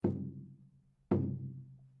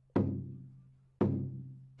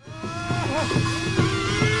Hi,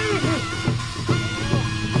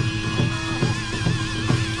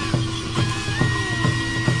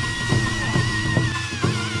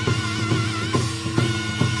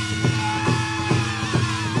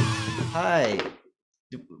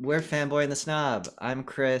 we're Fanboy and the Snob. I'm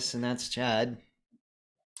Chris, and that's Chad.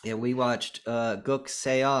 Yeah, we watched Guk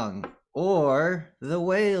Seong, or The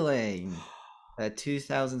Wailing, a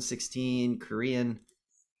 2016 Korean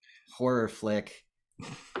horror flick.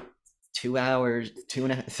 2 hours, two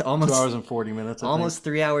and a half, 2 hours and 40 minutes. almost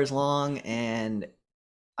 3 hours long, and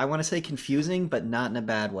I want to say confusing, but not in a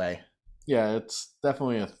bad way. Yeah, it's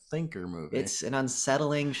definitely a thinker movie. It's an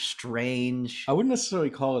unsettling, strange. I wouldn't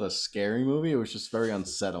necessarily call it a scary movie. It was just very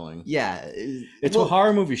unsettling. Yeah, It's what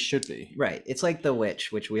horror movies should be. Right. It's like The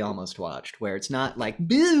Witch, which we almost watched, where it's not like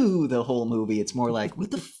boo the whole movie. It's more like,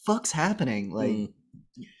 what the fuck's happening? Like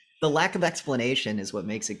the lack of explanation is what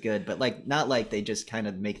makes it good, but like not like they just kind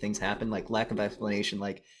of make things happen. Like lack of explanation,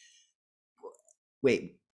 like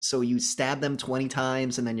wait, so you stab them 20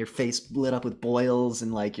 times and then your face lit up with boils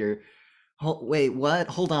and like you're wait, what?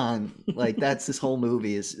 Hold on. Like that's this whole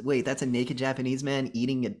movie is wait, that's a naked Japanese man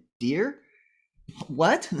eating a deer?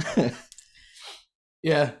 What?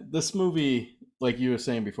 Yeah, this movie, like you were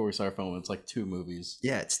saying before we started filming, it's like two movies.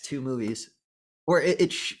 Yeah, it's two movies. Or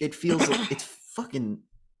it feels like it's fucking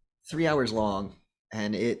 3 hours long,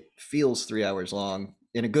 and it feels 3 hours long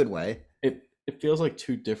in a good way. It feels like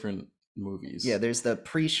two different movies. Yeah, there's the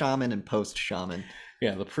pre-shaman and post-shaman.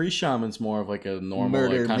 Yeah, the pre-shaman's more of like a normal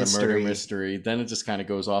Murder like, kind mystery. of murder mystery. Then it just kind of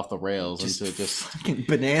goes off the rails into just fucking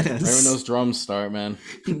bananas. right when those drums start, man.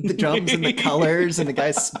 The drums and the colors and the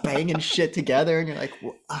guys banging shit together, and you're like,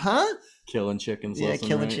 huh? Killing chickens. Yeah, left and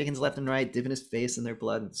killing right. chickens left and right, dipping his face in their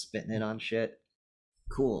blood and spitting it on shit.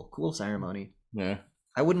 Cool ceremony. Yeah,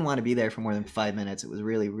 I wouldn't want to be there for more than 5 minutes. It was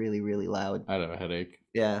really, really, really loud. I'd have a headache.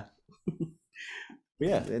 Yeah. But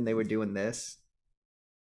yeah, And they were doing this.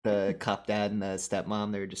 The cop dad and the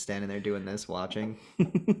stepmom, they were just standing there doing this, watching.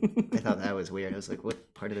 I thought that was weird. I was like,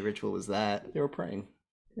 what part of the ritual was that? they were praying.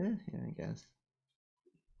 Yeah, I guess.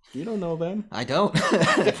 You don't know them. I don't.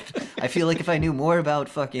 I feel like if I knew more about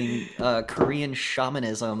fucking Korean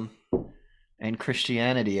shamanism and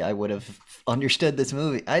Christianity, I would have understood this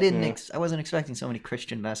movie. I didn't. Yeah. I wasn't expecting so many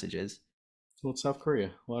Christian messages. Well, it's South Korea.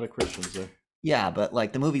 A lot of Christians there. Yeah, but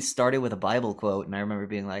like the movie started with a Bible quote, and I remember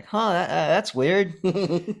being like, "Huh, that's weird."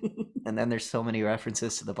 And then there's so many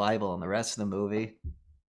references to the Bible in the rest of the movie.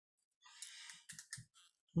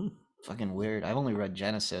 Fucking weird. I've only read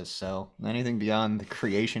Genesis, so anything beyond the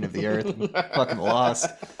creation of the earth, I'm fucking lost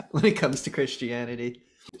when it comes to Christianity.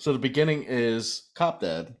 So the beginning is Cop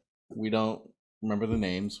Dad. We don't remember the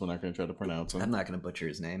names. We're not going to try to pronounce them. I'm not going to butcher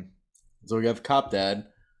his name. So we have Cop Dad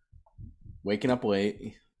waking up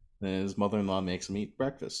late, and his mother-in-law makes him eat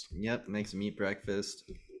breakfast. Yep, makes him eat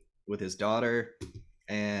breakfast with his daughter,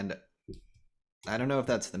 and I don't know if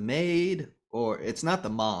that's the maid or it's not the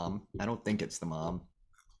mom. I don't think it's the mom.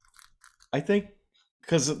 I think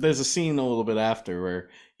because there's a scene a little bit after where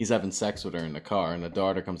he's having sex with her in the car, and the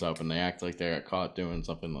daughter comes up, and they act like they got caught doing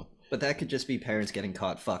something. But that could just be parents getting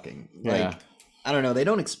caught fucking. Yeah. Like, I don't know. They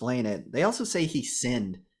don't explain it. They also say he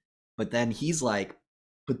sinned, but then he's like,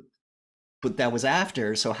 but that was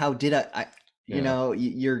after. So how did I you know,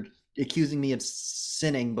 you're accusing me of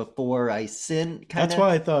sinning before I sin. Kinda. That's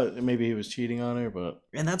why I thought maybe he was cheating on her, but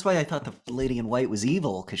and that's why I thought the lady in white was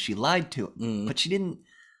evil because she lied to him, but she didn't.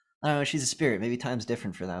 I don't know. She's a spirit. Maybe time's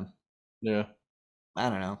different for them. yeah. I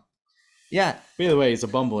don't know. Yeah. But either way, he's a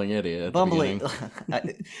bumbling idiot. At Bumbling.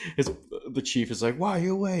 The chief is like, "Why are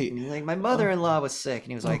you late?" Like my mother-in-law was sick,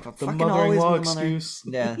 and he was like, "The "Fucking mother-in-law always with the mother." excuse."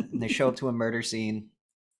 Yeah, and they show up to a murder scene.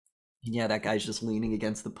 And yeah, that guy's just leaning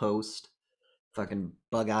against the post, fucking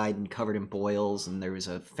bug-eyed and covered in boils, and there was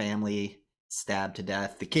a family stabbed to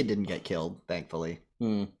death. The kid didn't get killed, thankfully.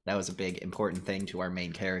 That was a big important thing to our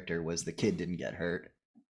main character was the kid didn't get hurt.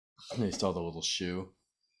 They saw the little shoe.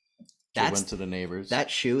 They That's went to the neighbors. That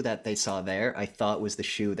shoe that they saw there, I thought was the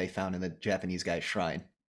shoe they found in the Japanese guy's shrine.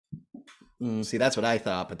 See, that's what I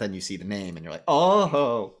thought, but then you see the name and you're like,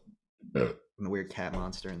 oh! And the weird cat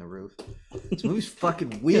monster in the roof. This movie's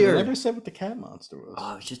fucking weird. Yeah, they never said what the cat monster was.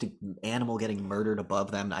 Oh, it's just an animal getting murdered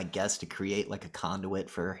above them, I guess, to create like a conduit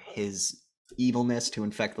for his evilness to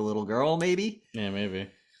infect the little girl, maybe? Yeah, maybe.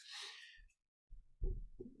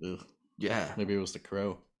 Ugh. Yeah. Maybe it was the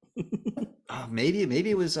crow. Maybe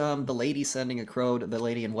it was the lady sending a crow, the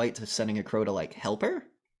lady in white sending a crow to like help her?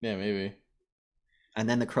 Yeah, maybe. And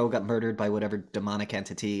then the crow got murdered by whatever demonic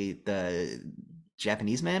entity the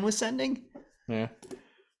Japanese man was sending? Yeah.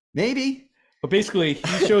 Maybe. But basically,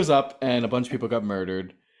 he shows up and a bunch of people got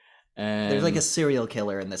murdered. And There's like a serial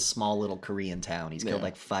killer in this small little Korean town. He's killed Yeah.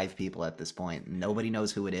 like 5 people at this point. Nobody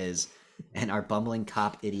knows who it is. And our bumbling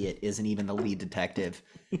cop idiot isn't even the lead detective.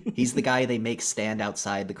 He's the guy they make stand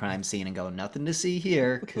outside the crime scene and go, nothing to see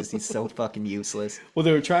here, because he's so fucking useless. Well,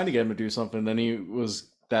 they were trying to get him to do something. Then he was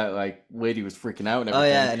that like lady was freaking out and Oh,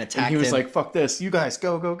 everything. yeah, and attacked he was him. like, "Fuck this! You guys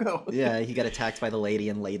go, go, go!" Yeah, he got attacked by the lady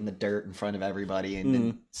and laid in the dirt in front of everybody.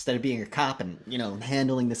 And instead of being a cop and, you know,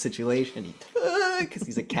 handling the situation, he because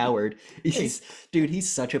he's a coward. He's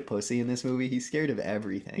such a pussy in this movie. He's scared of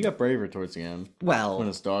everything. He got braver towards the end. Well, When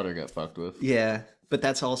his daughter got fucked with. yeah, but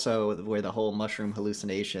that's also where the whole mushroom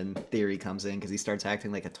hallucination theory comes in, because he starts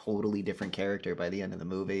acting like a totally different character by the end of the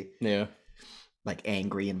movie. Yeah. Like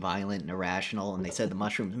angry and violent and irrational, and they said the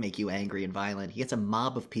mushrooms make you angry and violent. He gets a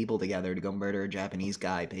mob of people together to go murder a Japanese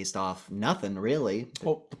guy based off nothing, really.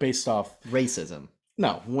 Well, based off Racism.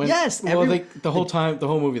 No. Yes, Well, the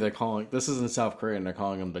whole movie they're calling this is in South Korea and they're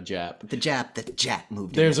calling him the Jap. The Jap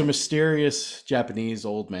moved in. There's a mysterious Japanese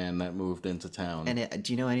old man that moved into town. And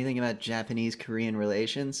do you know anything about Japanese-Korean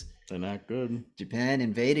relations? They're not good. Japan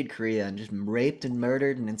invaded Korea and just raped and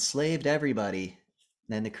murdered and enslaved everybody.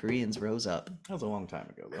 Then the Koreans rose up. That was a long time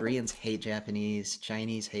ago, though. Koreans hate Japanese.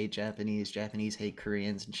 Chinese hate Japanese. Japanese hate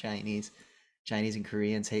Koreans and Chinese. Chinese and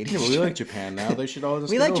Koreans hate each Yeah, but other. we like Japan now. They should all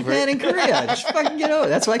just We get like over Japan it. and Korea. Just fucking get over it.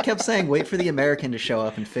 That's why I kept saying, wait for the American to show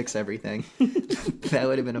up and fix everything. That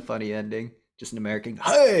would have been a funny ending. Just an American.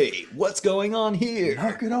 Hey, what's going on here?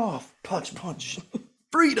 Knock it off. Punch, punch.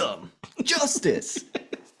 Freedom. Justice.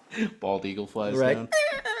 Bald eagle flies Right. down.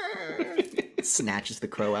 Snatches the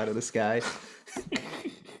crow out of the sky.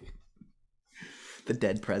 The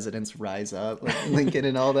dead presidents rise up, like Lincoln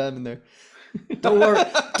and all them, and they're, don't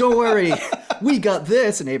worry, we got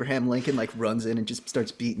this. And Abraham Lincoln like runs in and just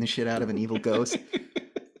starts beating the shit out of an evil ghost.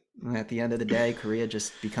 And at the end of the day, Korea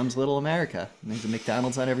just becomes little America. And there's a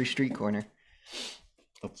McDonald's on every street corner.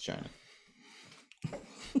 That's China.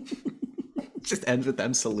 It just ends with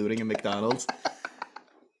them saluting a McDonald's.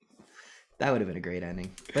 That would have been a great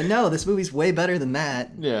ending. But no, this movie's way better than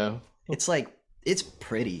that. Yeah. It's like, it's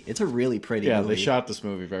pretty. It's a really pretty Yeah, movie. they shot this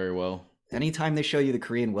movie very well. Anytime they show you the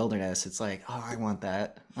Korean wilderness, it's like, oh, I want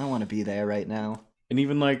that. I want to be there right now. And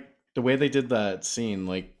even like the way they did that scene,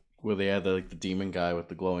 like where they had the demon guy with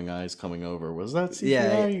the glowing eyes coming over, was that CGI?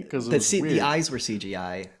 Yeah, Because the eyes were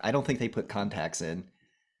CGI. I don't think they put contacts in.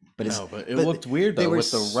 But But it looked weird they though were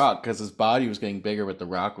with the rock because his body was getting bigger, but the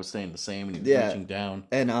rock was staying the same, and he was reaching down.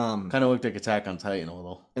 And Kind of looked like Attack on Titan a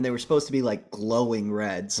little. and they were supposed to be like glowing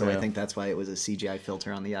red, so I Yeah. think that's why it was a CGI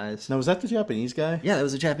filter on the eyes. Now was that the Japanese guy? Yeah, that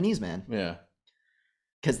was a Japanese man. Yeah.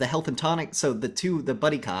 Because the health and tonic, so the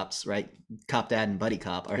buddy cops, right? Cop dad and buddy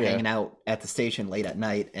cop are hanging out at the station late at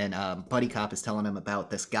night, and buddy cop is telling him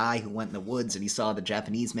about this guy who went in the woods and he saw the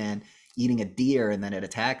Japanese man eating a deer, and then it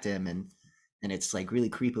attacked him, and it's like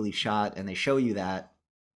really creepily shot, and they show you that,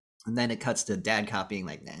 and then it cuts to dad cop being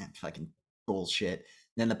like, nah, fucking bullshit.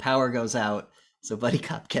 Then the power goes out, so buddy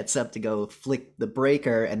cop gets up to go flick the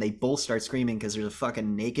breaker, and they both start screaming because there's a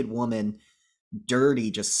fucking naked woman,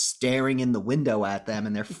 dirty, just staring in the window at them,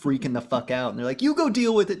 and they're freaking the fuck out, and they're like, you go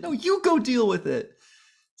deal with it. No, you go deal with it.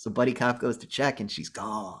 So buddy cop goes to check, and she's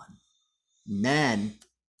gone. And then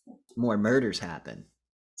more murders happen.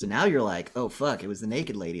 So now you're like, oh fuck, it was the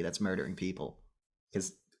naked lady that's murdering people.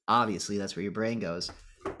 Because obviously that's where your brain goes.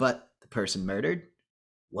 But the person murdered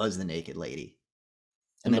was the naked lady.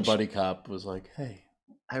 And the then buddy cop was like, "Hey,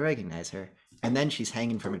 I recognize her." And then she's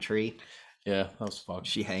hanging from a tree. yeah, that was fucked."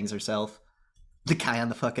 She hangs herself. The guy on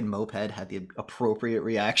the fucking moped had the appropriate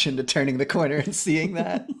reaction to turning the corner and seeing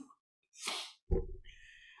that.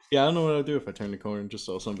 Yeah, I don't know what I'd do if I turned the corner and just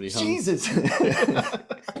saw somebody hung. Jesus.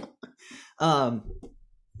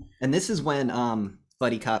 And this is when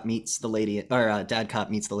buddy cop meets the lady, or dad cop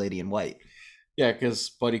meets the lady in white. Yeah, because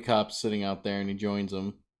buddy cop's sitting out there and he joins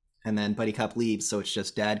them. And then buddy cop leaves, so it's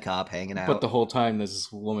just dad cop hanging out. But the whole time there's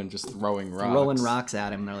this woman just throwing rocks. Throwing rocks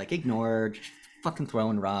at him. They're like, ignore, just fucking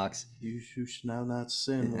throwing rocks. You should now not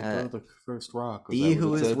sin. Throw the first rock. Was He that what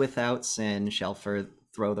who it is said? without sin shall throw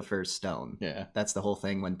the first stone. Yeah. That's the whole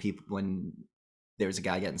thing when there was a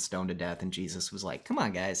guy getting stoned to death and Jesus was like, come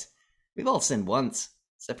on, guys. We've all sinned once.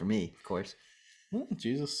 Except for me, of course. Well,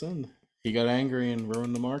 Jesus sinned. He got angry and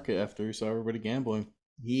ruined the market after he saw everybody gambling.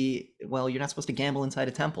 Well, you're not supposed to gamble inside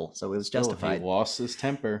a temple, so it was justified. He lost his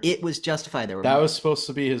temper. It was justified. That was supposed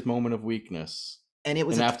to be his moment of weakness. And it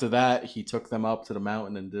was after that, he took them up to the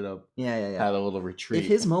mountain and had a little retreat. If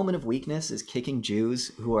his moment of weakness is kicking Jews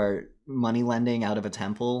who are money lending out of a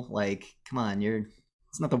temple, like, come on,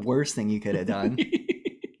 it's not the worst thing you could have done.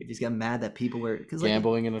 He just got mad that people were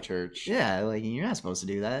gambling in a church. Yeah, like, you're not supposed to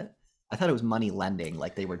do that. I thought it was money lending,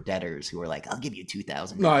 like they were debtors who were like, "I'll give you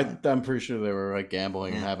 $2,000." No, I'm pretty sure they were like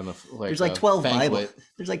gambling and having There's like 12 banquet. Bibles.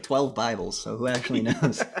 There's like 12 Bibles, so who actually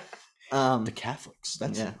knows? The Catholics.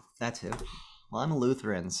 That's yeah, that's who. Well, I'm a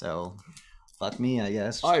Lutheran, so fuck me, I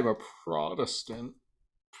guess. I'm a Protestant.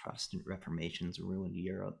 Protestant Reformation's ruined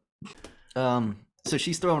Europe. So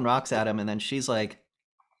she's throwing rocks at him, and then she's like,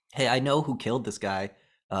 "Hey, I know who killed this guy.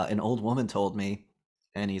 An old woman told me."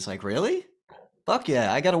 And he's like, "Really? Fuck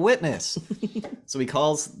yeah, I got a witness." So he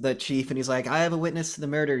calls the chief, and he's like, "I have a witness to the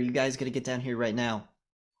murder. You guys got to get down here right now."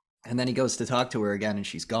 And then he goes to talk to her again, and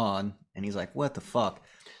she's gone. And he's like, "What the fuck?"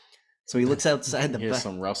 So he looks outside the Here's back.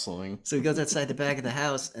 some rustling. So he goes outside the back of the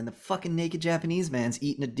house, and the fucking naked Japanese man's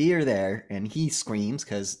eating a deer there, and he screams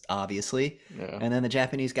because obviously. Yeah. And then the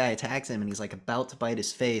Japanese guy attacks him, and he's like about to bite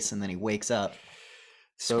his face, and then he wakes up,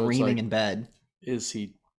 So it's screaming like, in bed. Is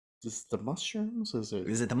the mushrooms?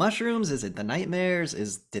 Is it the mushrooms? Is it the nightmares?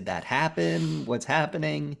 Did that happen? What's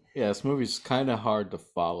happening? Yeah, this movie's kind of hard to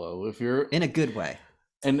follow if you're In a good way.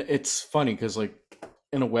 And it's funny because, like,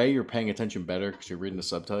 in a way, you're paying attention better because you're reading the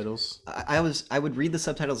subtitles. I would read the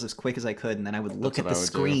subtitles as quick as I could, and then I would look at the what I would do.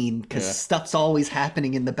 screen because Yeah. stuff's always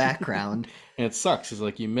happening in the background. And it sucks because,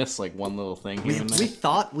 like, you miss like one little thing here and there. We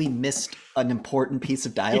thought we missed an important piece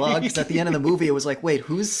of dialogue because at the end of the movie it was like, wait,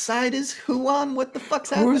 whose side is who on? What the fuck's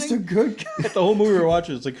happening? Who's the good guy? The whole movie we were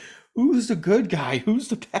watching, it's like, who's the good guy? Who's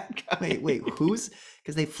the bad guy? Wait, who's?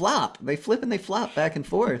 Because they flop. They flip and they flop back and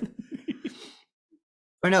forth.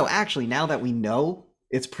 Or no, actually, now that we know,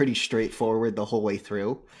 it's pretty straightforward the whole way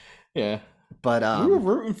through. Yeah. But we were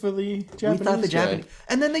rooting for the Japanese we thought the Japanese, guy.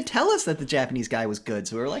 and then they tell us that the Japanese guy was good,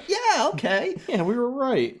 so we were like, yeah, okay. Yeah, we were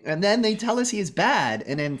right. And then they tell us he is bad,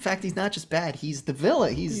 and in fact, he's not just bad; he's the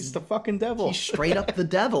villain. He's the fucking devil. He's straight up the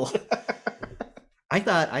devil.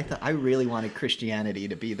 I really wanted Christianity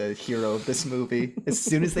to be the hero of this movie. As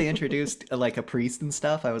soon as they introduced like a priest and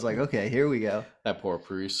stuff, I was like, okay, here we go. That poor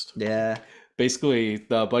priest. Yeah. Basically,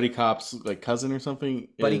 the buddy cop's like cousin or something.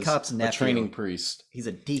 Buddy is cop's nephew. a training priest. He's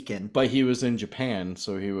a deacon. But he was in Japan,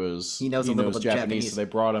 so he knows a little bit Japanese. So they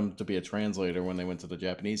brought him to be a translator when they went to the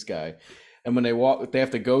Japanese guy. And when they walk, they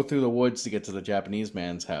have to go through the woods to get to the Japanese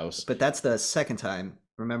man's house. But that's the second time.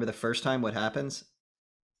 Remember the first time? What happens?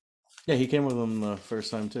 Yeah, he came with them the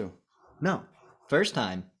first time too. No, first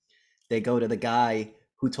time they go to the guy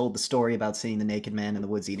who told the story about seeing the naked man in the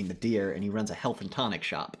woods eating the deer, and he runs a health and tonic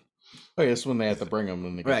shop. Oh, yeah, that's when they have to bring him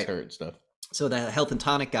and he gets Right. hurt and stuff. So the health and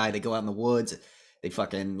tonic guy, they go out in the woods. They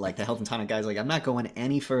fucking, like, the health and tonic guy's like, I'm not going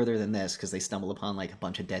any further than this, because they stumble upon, like, a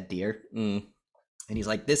bunch of dead deer. Mm. And he's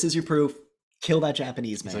like, this is your proof. Kill that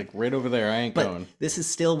Japanese man. He's like, right over there, I ain't but going. this is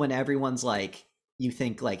still when everyone's like, you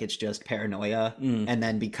think, like, it's just paranoia. Mm. And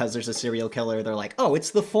then because there's a serial killer, they're like, oh,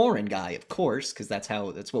 it's the foreign guy, of course, because that's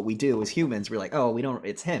what we do as humans. We're like, oh,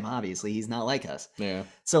 it's him, obviously. He's not like us. Yeah.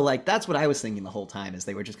 So, like, that's what I was thinking the whole time, is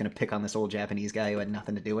they were just going to pick on this old Japanese guy who had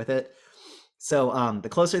nothing to do with it. So, the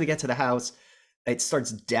closer they get to the house, it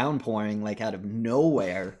starts downpouring, like, out of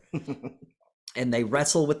nowhere. And they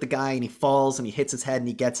wrestle with the guy, and he falls, and he hits his head, and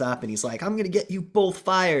he gets up, and he's like, I'm going to get you both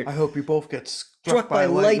fired. I hope you both get Struck by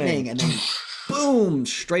lightning. And then, boom,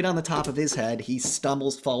 straight on the top of his head. He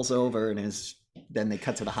stumbles, falls over, and then they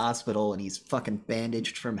cut to the hospital, and he's fucking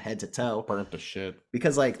bandaged from head to toe. Burnt to shit.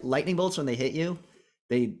 Because, like, lightning bolts, when they hit you,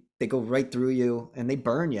 they go right through you, and they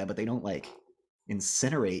burn you, but they don't, like,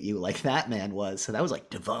 incinerate you like that man was. So that was, like,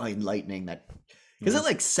 divine lightning that... Because it,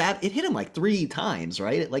 like, it hit him, like, 3 times,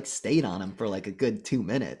 right? It, like, stayed on him for, like, a good 2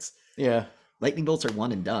 minutes. Yeah. Lightning bolts are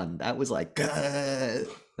one and done. That was, like, that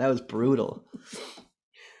was brutal.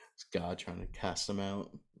 It's God trying to cast him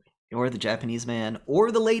out. Or the Japanese man,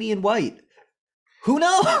 or the lady in white. Who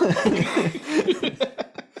knows?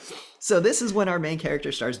 So this is when our main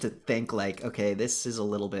character starts to think, like, okay, this is a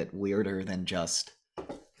little bit weirder than just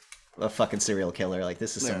a fucking serial killer. Like,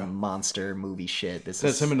 this is some monster movie shit.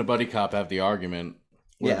 That's him and the buddy cop have the argument.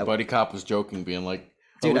 Where the buddy cop was joking, being like,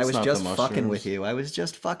 dude, I was just fucking with you. I was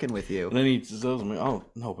just fucking with you. And then he tells me, oh,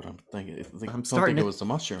 no, but I'm thinking, it was the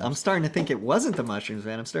mushrooms. I'm starting to think it wasn't the mushrooms,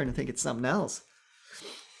 man. I'm starting to think it's something else.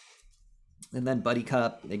 And then buddy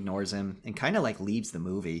cop ignores him and kind of, like, leaves the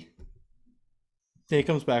movie. Yeah, he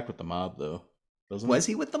comes back with the mob, though. Was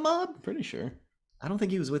he with the mob? Pretty sure. I don't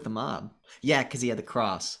think he was with the mob. Yeah, because he had the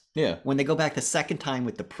cross. Yeah. When they go back the second time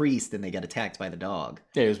with the priest, and they get attacked by the dog.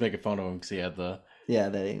 Yeah, he was making fun of him because he had the... Yeah,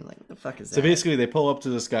 they like, what the fuck is that? So basically, they pull up to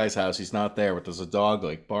this guy's house. He's not there, but there's a dog,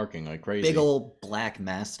 like, barking like crazy. Big old black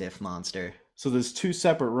mastiff monster. So there's 2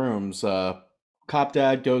 separate rooms. Cop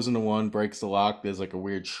dad goes into one, breaks the lock. There's, like, a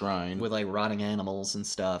weird shrine. With, like, rotting animals and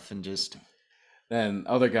stuff, and just... Then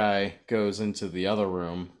other guy goes into the other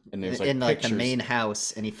room, and there's in pictures. the main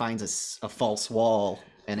house, and he finds a false wall,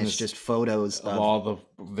 and it's just photos of all the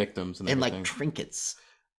victims and like trinkets.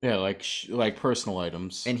 Yeah, like personal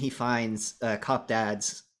items. And he finds Cop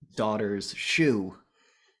Dad's daughter's shoe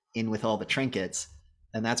in with all the trinkets,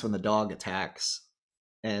 and that's when the dog attacks.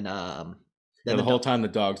 And then the whole time the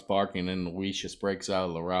dog's barking, and the leash just breaks out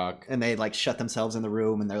of the rock, and they like shut themselves in the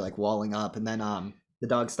room, and they're like walling up, and then the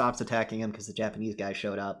dog stops attacking him because the Japanese guy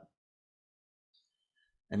showed up.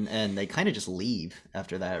 And they kind of just leave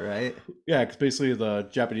after that, right? Yeah, because basically the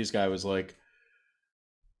Japanese guy was like,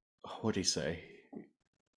 what'd he say?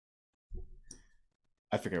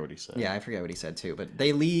 I forget what he said. Yeah, I forget what he said too, but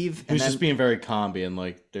they leave. He was just being very calm, being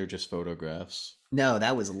like, they're just photographs. No,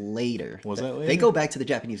 that was later. Was that later? They go back to the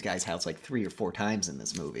Japanese guy's house like 3 or 4 times in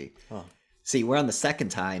this movie. Oh. See, we're on the second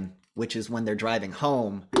time, which is when they're driving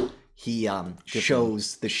home. He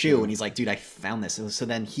shows the shoe, and he's like, dude, I found this. So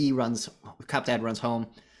then Cop Dad runs home,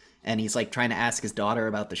 and he's like trying to ask his daughter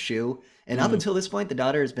about the shoe. And up until this point, the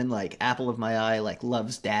daughter has been like apple of my eye, like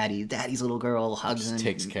loves daddy's little girl, hugs him,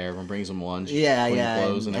 takes care of him, brings him lunch,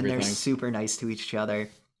 clothes and they're super nice to each other.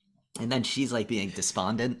 And then she's like being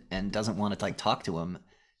despondent and doesn't want to like talk to him.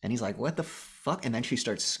 And he's like, what the fuck? And then she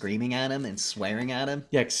starts screaming at him and swearing at him.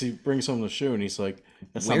 Yeah, because he brings home the shoe, and he's like,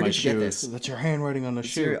 that's not my shoe. That's your handwriting on the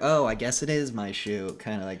shoe. I guess it is my shoe.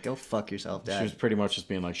 Kind of like, go fuck yourself, Dad. She was pretty much just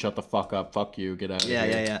being like, shut the fuck up, fuck you, get out of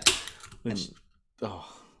here. Yeah.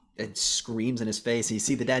 And screams in his face. And you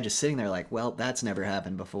see the dad just sitting there like, well, that's never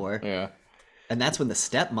happened before. Yeah. And that's when the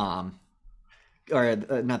stepmom, or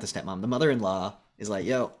not the stepmom, the mother-in-law is like,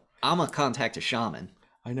 yo, I'm going to contact a shaman.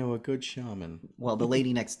 I know a good shaman. Well, the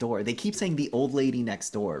lady next door. They keep saying the old lady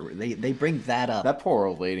next door. They bring that up. That poor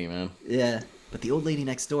old lady, man. Yeah, but the old lady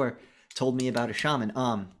next door told me about a shaman.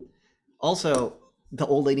 Also, the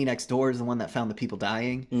old lady next door is the one that found the people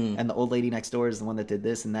dying, and the old lady next door is the one that did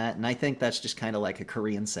this and that. And I think that's just kind of like a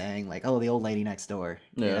Korean saying, like, oh, the old lady next door.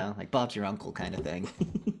 Yeah. You know, like Bob's your uncle kind of thing.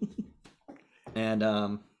 And,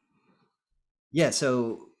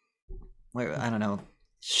 so, I don't know.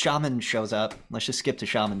 Shaman shows up. Let's just skip to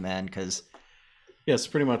Shaman Man, because... Yes,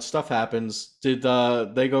 pretty much stuff happens. Did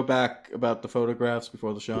they go back about the photographs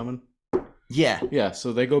before the shaman? Yeah. Yeah,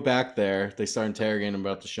 so they go back there. They start interrogating him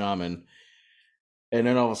about the shaman. And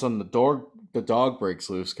then all of a sudden the dog breaks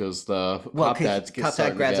loose because Cop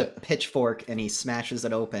Dad grabs a pitchfork and he smashes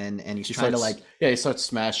it open, and he starts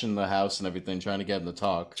smashing the house and everything, trying to get him to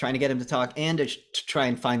talk. And to try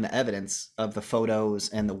and find the evidence of the photos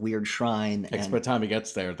and the weird shrine. By the time he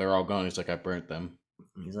gets there, they're all gone. He's like, I burnt them.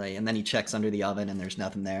 He's like, and then he checks under the oven and there's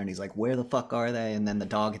nothing there, and he's like, where the fuck are they? And then the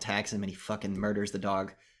dog attacks him and he fucking murders the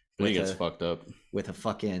dog. And he gets fucked up with a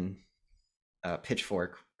fucking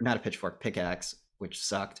pitchfork, not a pitchfork, pickaxe, which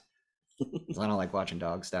sucked. I don't like watching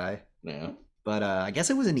dogs die. Yeah. But I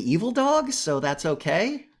guess it was an evil dog, so that's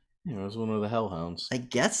okay. Yeah, it was one of the hellhounds. I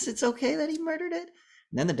guess it's okay that he murdered it.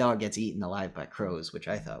 And then the dog gets eaten alive by crows, which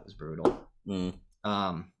I thought was brutal.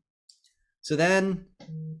 So then,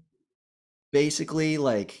 basically,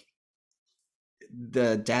 like,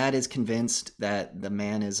 the dad is convinced that the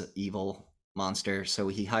man is evil monster, so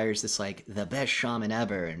he hires this like the best shaman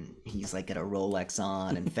ever, and he's like got a Rolex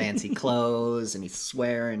on and fancy clothes, and he's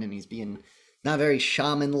swearing and he's being not very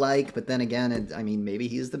shaman like, but then again, I mean, maybe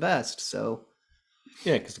he's the best. So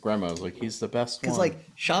yeah, because the grandma was like, he's the best one. Because like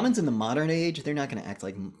shamans in the modern age, they're not going to act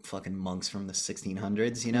like fucking monks from the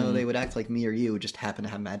 1600s, you know. They would act like me or you, just happen to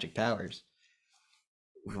have magic powers,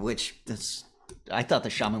 which I thought the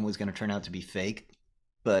shaman was going to turn out to be fake,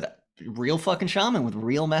 but real fucking shaman with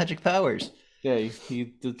real magic powers. Yeah, he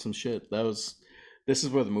did some shit. This is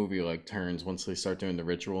where the movie like turns once they start doing the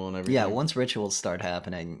ritual and everything. Yeah, once rituals start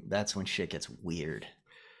happening, that's when shit gets weird.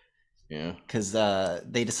 Yeah. Because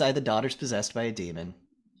they decide the daughter's possessed by a demon.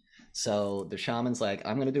 So the shaman's like,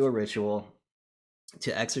 I'm going to do a ritual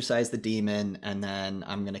to exorcise the demon, and then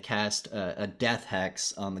I'm going to cast a death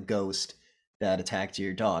hex on the ghost that attacked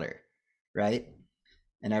your daughter, right?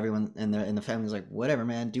 And everyone in the family's like, whatever,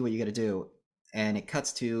 man, do what you got to do. And it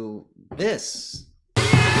cuts to this.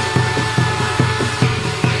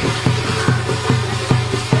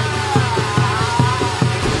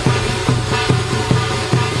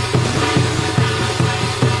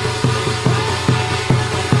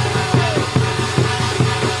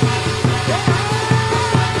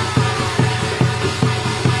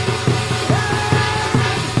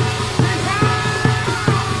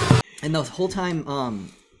 And the whole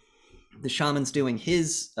time, the shaman's doing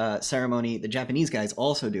his ceremony, the Japanese guy's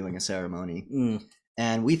also doing a ceremony.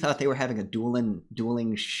 And we thought they were having a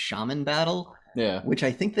dueling shaman battle. Yeah. Which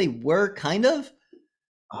I think they were, kind of.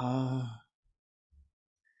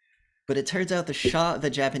 But it turns out the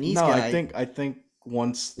Japanese guy... I think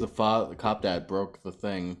once the cop dad broke the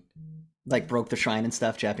thing... Like, broke the shrine and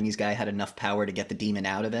stuff, Japanese guy had enough power to get the demon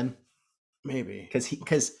out of him. Maybe.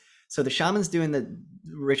 So the shaman's doing the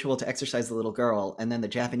ritual to exorcise the little girl, and then the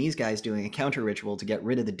Japanese guy's doing a counter ritual to get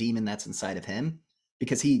rid of the demon that's inside of him,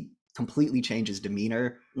 because he completely changes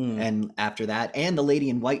demeanor. And after that, and the lady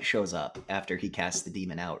in white shows up after he casts the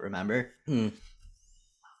demon out, remember?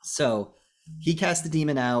 So he casts the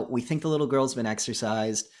demon out. We think the little girl's been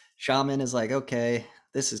exorcised. Shaman is like, okay,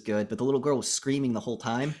 this is good. But the little girl was screaming the whole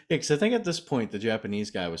time. Yeah, because I think at this point, the Japanese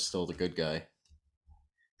guy was still the good guy.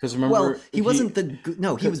 Because remember... Well, he wasn't the good...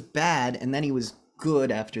 No, he was bad, and then he was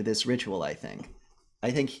good after this ritual, I think. I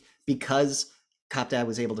think because Cop Dad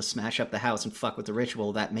was able to smash up the house and fuck with the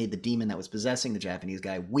ritual, that made the demon that was possessing the Japanese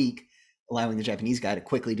guy weak, allowing the Japanese guy to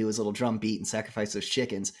quickly do his little drum beat and sacrifice those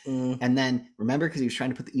chickens. And then, remember, because he was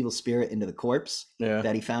trying to put the evil spirit into the corpse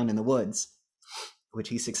that he found in the woods, which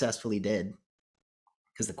he successfully did,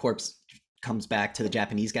 because the corpse comes back to the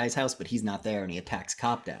Japanese guy's house, but he's not there, and he attacks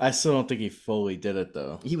Cop Dad. I still don't think he fully did it,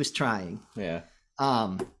 though. He was trying. Yeah.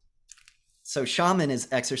 So Shaman is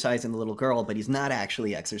exorcising the little girl, but he's not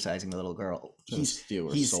actually exorcising the little girl. He's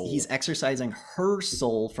exorcising her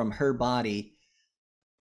soul from her body.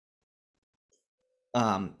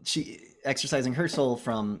 She exorcising her soul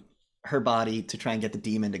from her body to try and get the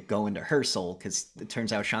demon to go into her soul, because it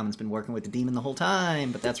turns out Shaman's been working with the demon the whole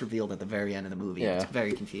time, but that's revealed at the very end of the movie. Yeah. It's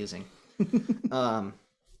very confusing.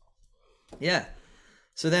 Yeah.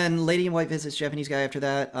 So then Lady in White visits Japanese guy after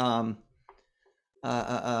that.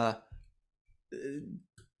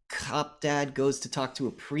 Cop Dad goes to talk to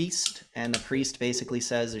a priest, and the priest basically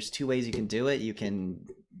says there's two ways you can do it. You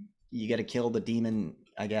got to kill the demon,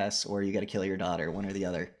 I guess, or you got to kill your daughter, one or the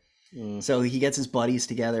other. So he gets his buddies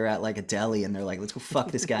together at like a deli, and they're like, let's go fuck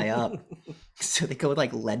this guy up. So they go with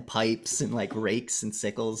like lead pipes and like rakes and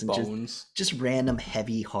sickles and bones, just random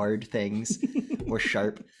heavy hard things or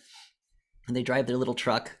sharp. And they drive their little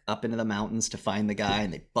truck up into the mountains to find the guy,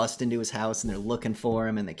 and they bust into his house, and they're looking for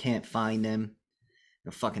him, and they can't find him.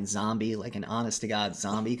 A fucking zombie, like an honest to God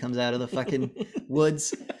zombie, comes out of the fucking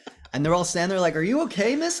woods. And they're all standing there like, are you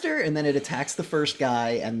okay, mister? And then it attacks the first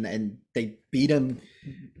guy, and they beat him.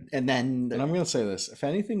 And then... And I'm going to say this. If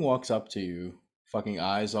anything walks up to you, fucking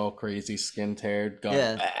eyes all crazy, skin teared,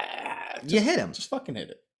 gun, you hit him. Just fucking hit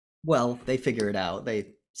it. Well, they figure it out. They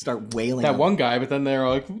start wailing that one guy, but then they're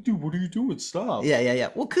like, dude, what are you doing? Stop. Yeah.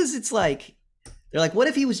 Well, because it's like... They're like, what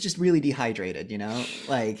if he was just really dehydrated, you know?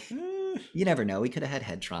 Like... You never know. He could have had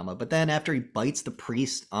head trauma. But then after he bites the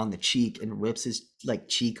priest on the cheek and rips his like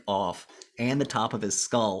cheek off and the top of his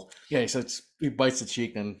skull. Yeah, he bites the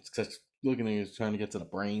cheek and starts looking at you, trying to get to the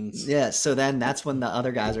brains. Yeah, so then that's when the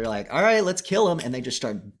other guys are like, all right, let's kill him. And they just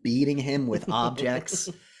start beating him with objects.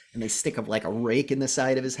 And they stick like a rake in the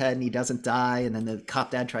side of his head, and he doesn't die. And then the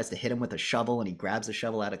Cop Dad tries to hit him with a shovel, and he grabs the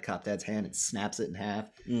shovel out of Cop Dad's hand and snaps it in half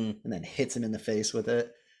and then hits him in the face with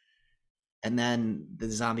it. And then the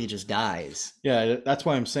zombie just dies. Yeah, that's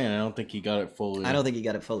why I'm saying I don't think he got it fully. I don't think he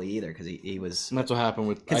got it fully either, because he was... And that's what happened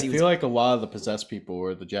with... I feel like a lot of the possessed people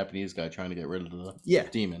were the Japanese guy trying to get rid of the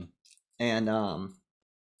demon. And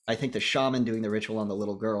I think the shaman doing the ritual on the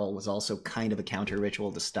little girl was also kind of a counter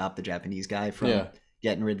ritual to stop the Japanese guy from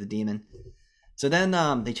getting rid of the demon. So then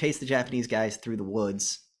they chase the Japanese guys through the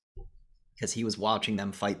woods because he was watching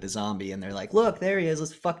them fight the zombie, and they're like, look, there he is,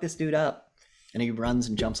 let's fuck this dude up. And he runs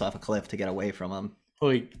and jumps off a cliff to get away from him.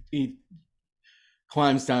 Well, he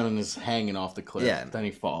climbs down and is hanging off the cliff. Yeah. Then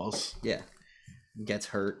he falls. Yeah. Gets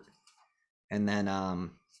hurt. And then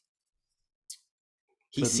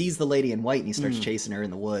he sees the lady in white, and he starts chasing her in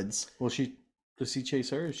the woods. Well, does he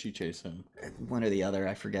chase her or does she chase him? One or the other,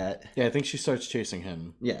 I forget. Yeah, I think she starts chasing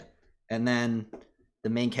him. Yeah. And then the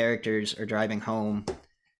main characters are driving home,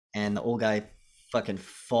 and the old guy fucking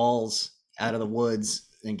falls out of the woods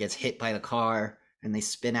and gets hit by the car, and they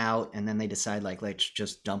spin out, and then they decide like, let's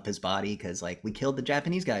just dump his body because like we killed the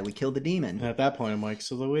Japanese guy, we killed the demon. And at that point I'm like,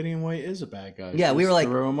 so the lady in white is a bad guy. Yeah, we were like,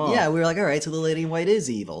 all right, so the lady in white is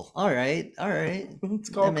evil. All right.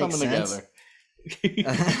 It's all coming together.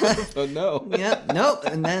 Oh no. Yeah, nope.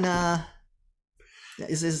 And then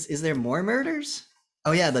is there more murders?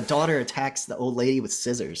 Oh yeah, the daughter attacks the old lady with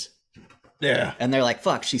scissors. Yeah. And they're like,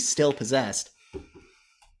 fuck, she's still possessed.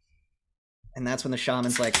 And that's when the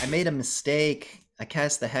shaman's like, I made a mistake. I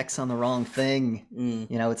cast the hex on the wrong thing.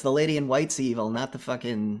 You know, it's the lady in white's evil, not the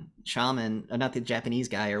fucking shaman, or not the Japanese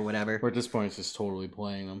guy or whatever. Or at this point, it's just totally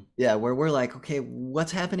playing them. Yeah, where we're like, okay,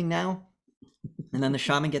 what's happening now? And then the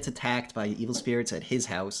shaman gets attacked by evil spirits at his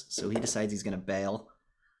house, so he decides he's going to bail.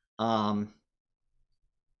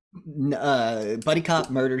 Buddy cop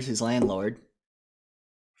murders his landlord,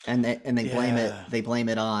 and they blame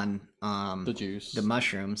it on the juice, the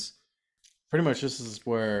mushrooms. Pretty much, this is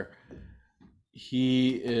where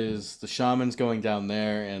the shaman's going down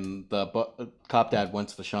there, and the cop dad went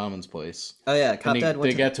to the shaman's place. Oh yeah, cop dad.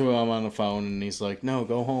 They get to him on the phone, and he's like, "No,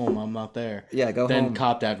 go home. I'm not there." Yeah, go home. Then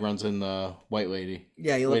cop dad runs in the white lady.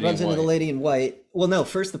 Yeah, he runs into the lady in white. Well, no,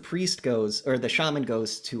 first the priest goes, or the shaman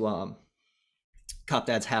goes to cop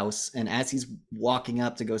dad's house, and as he's walking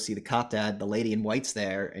up to go see the cop dad, the lady in white's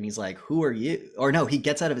there, and he's like, "Who are you?" Or no, he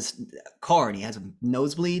gets out of his car and he has a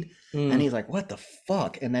nosebleed, and he's like, "What the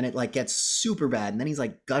fuck?" And then it like gets super bad, and then he's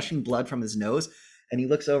like gushing blood from his nose, and he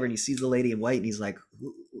looks over and he sees the lady in white, and he's like,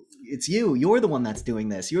 "It's you. You're the one that's doing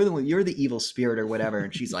this. You're the evil spirit or whatever."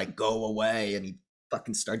 And she's like, "Go away!" And he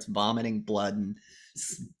fucking starts vomiting blood and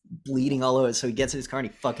bleeding all over. So he gets in his car and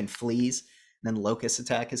he fucking flees. And then locusts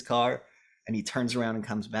attack his car. And he turns around and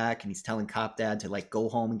comes back, and he's telling cop dad to like go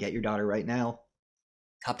home and get your daughter right now.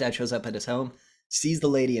 Cop dad shows up at his home, sees the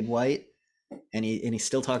lady in white, and he's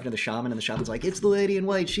still talking to the shaman, and the shaman's like, "It's the lady in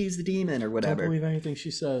white, she's the demon," or whatever. Don't believe anything she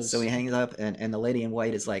says. So he hangs up, and the lady in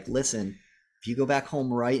white is like, "Listen, if you go back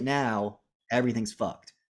home right now, everything's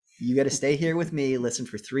fucked. You got to stay here with me, listen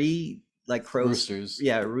for 3 like crows." Roosters.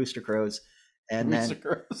 Yeah, rooster crows. And rooster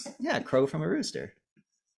crows. Yeah, crow from a rooster.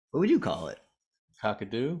 What would you call it?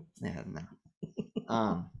 Cockadoo? Yeah, no.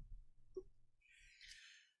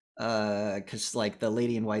 Because like the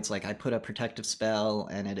lady in white's like, "I put a protective spell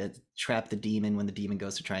and it trapped the demon. When the demon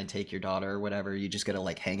goes to try and take your daughter or whatever, you just gotta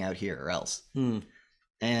like hang out here or else."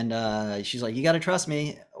 And she's like, "You gotta trust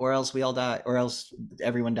me or else we all die, or else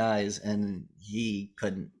everyone dies." And he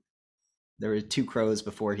couldn't. There were 2 crows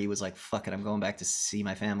before he was like, "Fuck it, I'm going back to see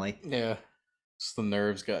my family." Yeah. Just the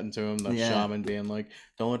nerves got into him. The shaman being like,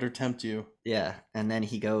 "Don't let her tempt you." Yeah. And then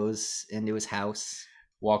he goes into his house.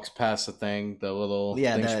 Walks past the thing, the little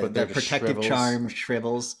the protective charm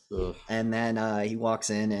shrivels. Ugh. And then he walks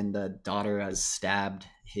in, and the daughter has stabbed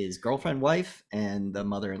his girlfriend, wife, and the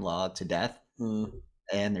mother-in-law to death.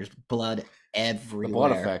 And there's blood everywhere. The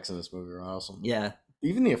blood effects in this movie are awesome. Yeah.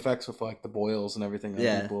 Even the effects with like the boils and everything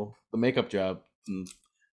on people. The makeup job,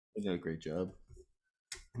 they did a great job.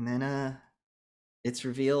 And then it's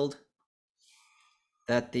revealed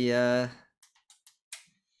that the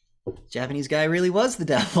Japanese guy really was the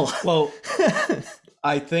devil. Well,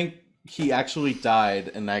 I think he actually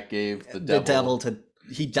died, and that gave the devil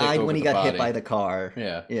he died when he got hit by the car.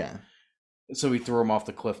 Yeah. So he threw him off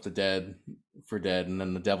the cliff for dead, and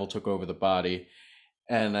then the devil took over the body.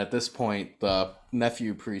 And at this point, the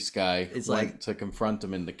nephew priest guy went to confront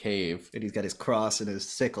him in the cave. And he's got his cross and his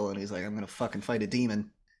sickle, and he's like, "I'm gonna fucking fight a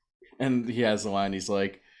demon." And he has the line, he's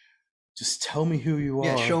like, "Just tell me who you are.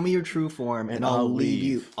 Yeah, show me your true form, and I'll leave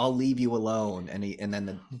you. I'll leave you alone." And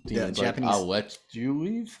then the Japanese, "I'll let you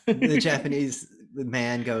leave." The Japanese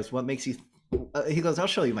man goes, "What makes you?" He goes, "I'll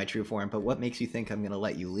show you my true form, but what makes you think I'm gonna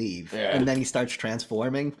let you leave?" Yeah. And then he starts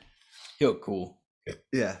transforming. He looked cool.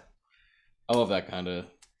 Yeah, I love that kind of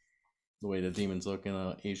the way the demons look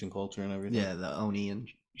in Asian culture and everything. Yeah, the Oni and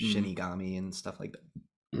Shinigami and stuff like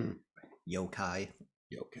that. Yokai.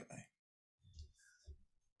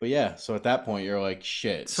 But yeah, so at that point you're like,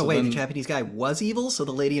 shit. So wait, the Japanese guy was evil, so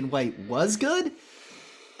the lady in white was good?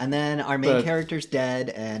 And then our main character's dead,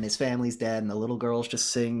 and his family's dead, and the little girl's just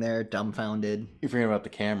sitting there dumbfounded. You're forgetting about the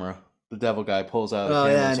camera. The devil guy pulls out the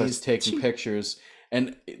camera and starts taking pictures.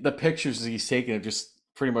 And the pictures he's taking are just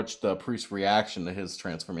pretty much the priest's reaction to his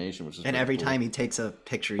transformation, which is every time he takes a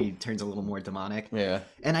picture, he turns a little more demonic. Yeah.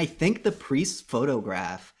 And I think the priest's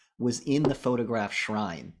photograph was in the photograph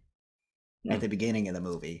shrine at the beginning of the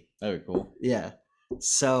movie. That'd be cool. Yeah.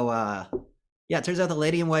 So, it turns out the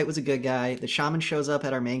lady in white was a good guy. The shaman shows up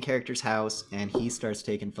at our main character's house, and he starts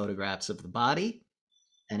taking photographs of the body.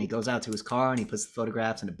 And he goes out to his car, and he puts the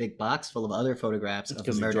photographs in a big box full of other photographs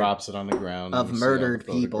because he drops it on the ground of murdered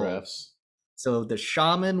people. So the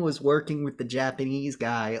shaman was working with the Japanese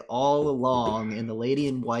guy all along, and the lady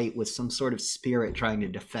in white was some sort of spirit trying to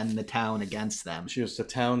defend the town against them. She was the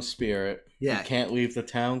town spirit. Yeah. You can't leave the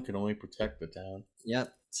town, can only protect the town.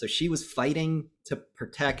 Yep. So she was fighting to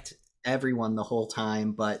protect everyone the whole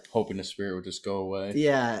time, but hoping the spirit would just go away.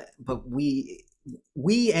 Yeah, but we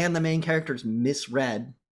and the main characters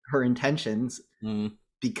misread her intentions.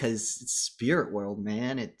 Because it's spirit world,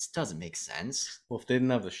 man. It doesn't make sense. Well, if they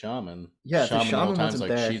didn't have the shaman, the shaman wasn't like,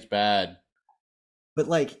 there. She's bad. But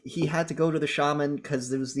like, he had to go to the shaman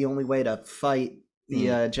because it was the only way to fight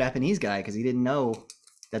the Japanese guy, because he didn't know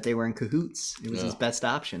that they were in cahoots. It was his best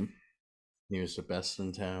option. He was the best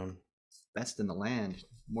in town, best in the land.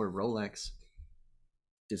 More Rolex.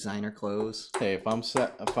 designer clothes. Hey,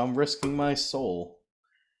 if I'm risking my soul,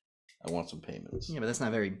 I want some payments. Yeah, but that's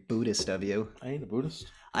not very Buddhist of you. I ain't a Buddhist.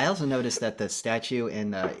 I also noticed that the statue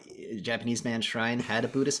in the Japanese man's shrine had a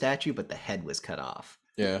Buddha statue, but the head was cut off.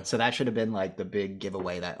 Yeah. So that should have been like the big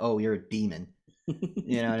giveaway that, oh, you're a demon.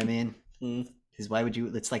 You know what I mean? Because why would you?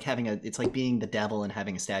 It's like it's like being the devil and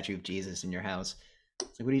having a statue of Jesus in your house.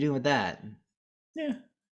 It's like, what are you doing with that? Yeah.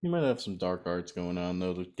 You might have some dark arts going on,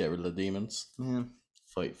 though, to get rid of the demons. Yeah.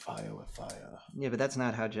 Fight fire with fire. Yeah, but that's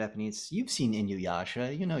not how Japanese... You've seen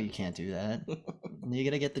Inuyasha. You know you can't do that. You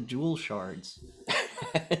gotta get the jewel shards.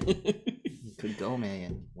 Kagome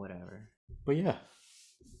and whatever. But yeah.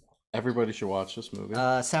 Everybody should watch this movie.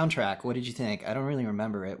 Soundtrack, what did you think? I don't really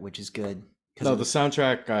remember it, which is good. No, the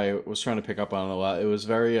soundtrack I was trying to pick up on a lot. It was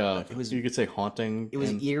very, you could say haunting. It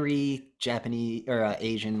was eerie Japanese or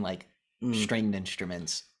Asian, like, stringed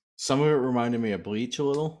instruments. Some of it reminded me of Bleach a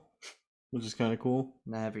little, which is kind of cool.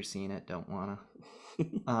 Never seen it, don't wanna.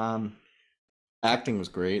 Acting was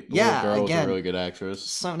great. The little girl was a really good actress.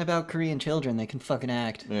 Something about Korean children, they can fucking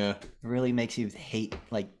act. Yeah. It really makes you hate,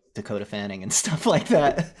 like, Dakota Fanning and stuff like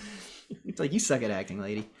that. It's like, you suck at acting,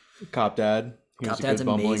 lady. Cop Dad. He was a good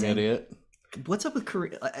bumbling idiot. What's up with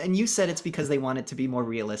Korea? And you said it's because they want it to be more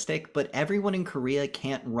realistic, but everyone in Korea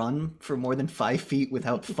can't run for more than 5 feet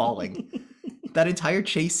without falling. That entire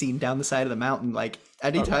chase scene down the side of the mountain, like,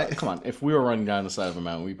 anytime... Come on, if we were running down the side of a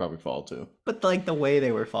mountain, we'd probably fall too. But, like, the way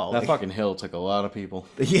they were falling. That fucking hill took a lot of people.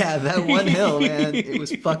 Yeah, that one hill, man, it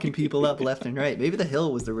was fucking people up left and right. Maybe the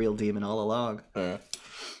hill was the real demon all along.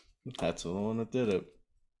 That's the one that did it.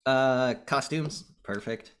 Costumes,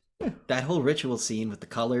 perfect. That whole ritual scene with the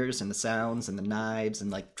colors and the sounds and the knives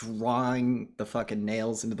and like drawing the fucking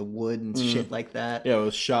nails into the wood and shit like that. Yeah, it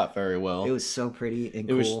was shot very well. It was so pretty and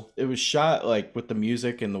cool. It was shot like with the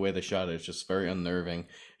music and the way they shot it. It's just very unnerving,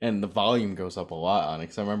 and the volume goes up a lot on it.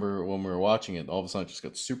 Because I remember when we were watching it, all of a sudden it just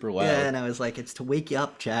got super loud. Yeah, and I was like, it's to wake you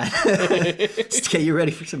up, Chad. It's to get you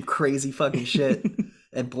ready for some crazy fucking shit.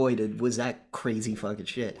 And boy, was that crazy fucking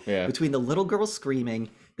shit. Yeah. Between the little girl screaming,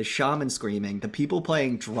 the shaman screaming, the people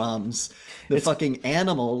playing drums, the fucking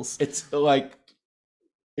animals. It's like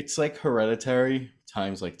Hereditary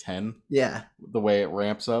times like 10. Yeah. The way it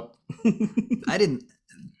ramps up.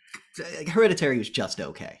 Hereditary was just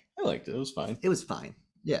okay. I liked it. It was fine. It was fine.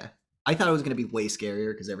 Yeah. I thought it was going to be way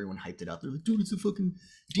scarier because everyone hyped it up. They're like, dude, it's a fucking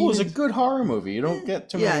demon. Well, it was a good horror movie. You don't get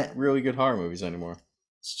too many really good horror movies anymore.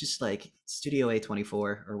 It's just like Studio A24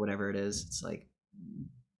 or whatever it is. It's like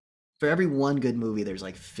for every one good movie, there's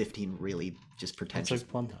like 15 really just pretentious.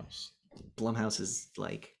 It's like Blumhouse. Blumhouse is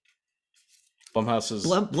like Blumhouse.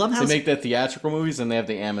 Blumhouse. They make the theatrical movies and they have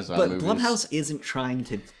the Amazon movies. But Blumhouse isn't trying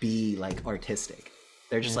to be like artistic.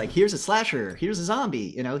 They're just like, here's a slasher, here's a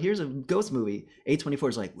zombie, here's a ghost movie. A24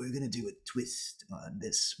 is like, we're gonna do a twist on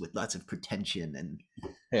this with lots of pretension and.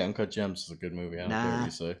 Hey, Uncut Gems is a good movie. I don't care what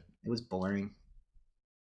you say. It was boring.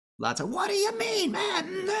 Lots of, what do you mean, man?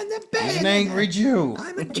 He's an angry Jew.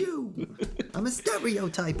 I'm a Jew. I'm a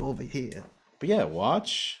stereotype over here. But yeah,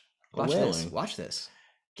 watch Wailing. This. Watch this.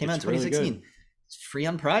 Came out in 2016. Really, it's free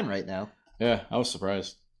on Prime right now. Yeah, I was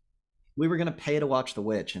surprised. We were gonna pay to watch The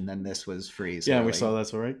Witch, and then this was free. So yeah, we saw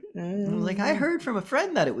that's all right. I was like, I heard from a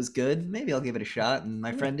friend that it was good. Maybe I'll give it a shot. And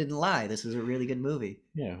my friend didn't lie. This is a really good movie.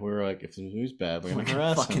 Yeah, we were like, if the movie's bad, we're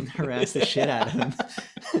gonna fucking harass the shit out of him.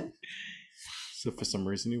 So if for some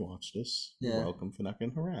reason you watch this, you're welcome for not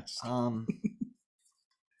getting harassed.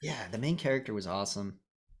 Yeah, the main character was awesome.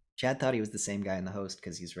 Chad thought he was the same guy in The Host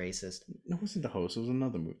because he's racist. It wasn't The Host. It was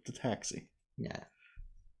another movie, The Taxi. Yeah.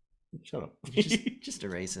 Shut up. just a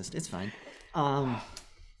racist. It's fine. Yeah,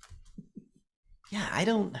 I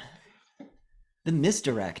don't. The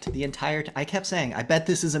misdirect, the entire. I kept saying, I bet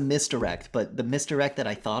this is a misdirect, but the misdirect that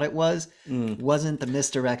I thought it was wasn't the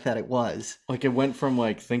misdirect that it was. Like it went from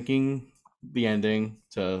like thinking the ending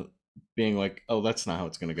to being like, oh, that's not how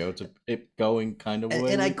it's gonna go, to it going kind of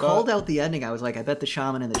away. And I called out the ending. I was like, I bet the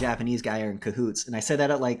shaman and the Japanese guy are in cahoots. And I said that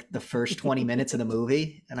at like the first 20 minutes of the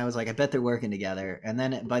movie. And I was like, I bet they're working together. And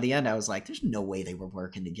then by the end, I was like, there's no way they were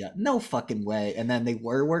working together. No fucking way. And then they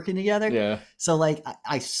were working together. Yeah. So like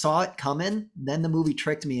I saw it coming. Then the movie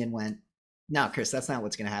tricked me and went, no, Chris, that's not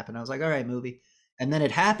what's gonna happen. I was like, all right, movie. And then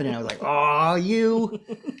it happened, and I was like, oh, you.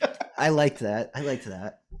 I liked that.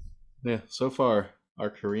 Yeah, so far, our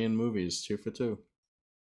Korean movies, 2 for 2.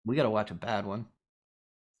 We gotta watch a bad one.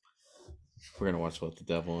 We're gonna watch Let the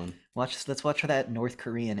Devil In. Let's watch that North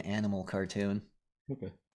Korean animal cartoon.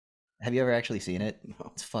 Okay. Have you ever actually seen it?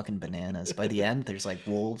 No. It's fucking bananas. By the end, there's like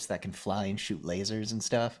wolves that can fly and shoot lasers and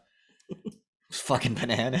stuff. It's fucking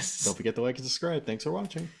bananas. Don't forget to like and subscribe. Thanks for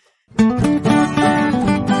watching.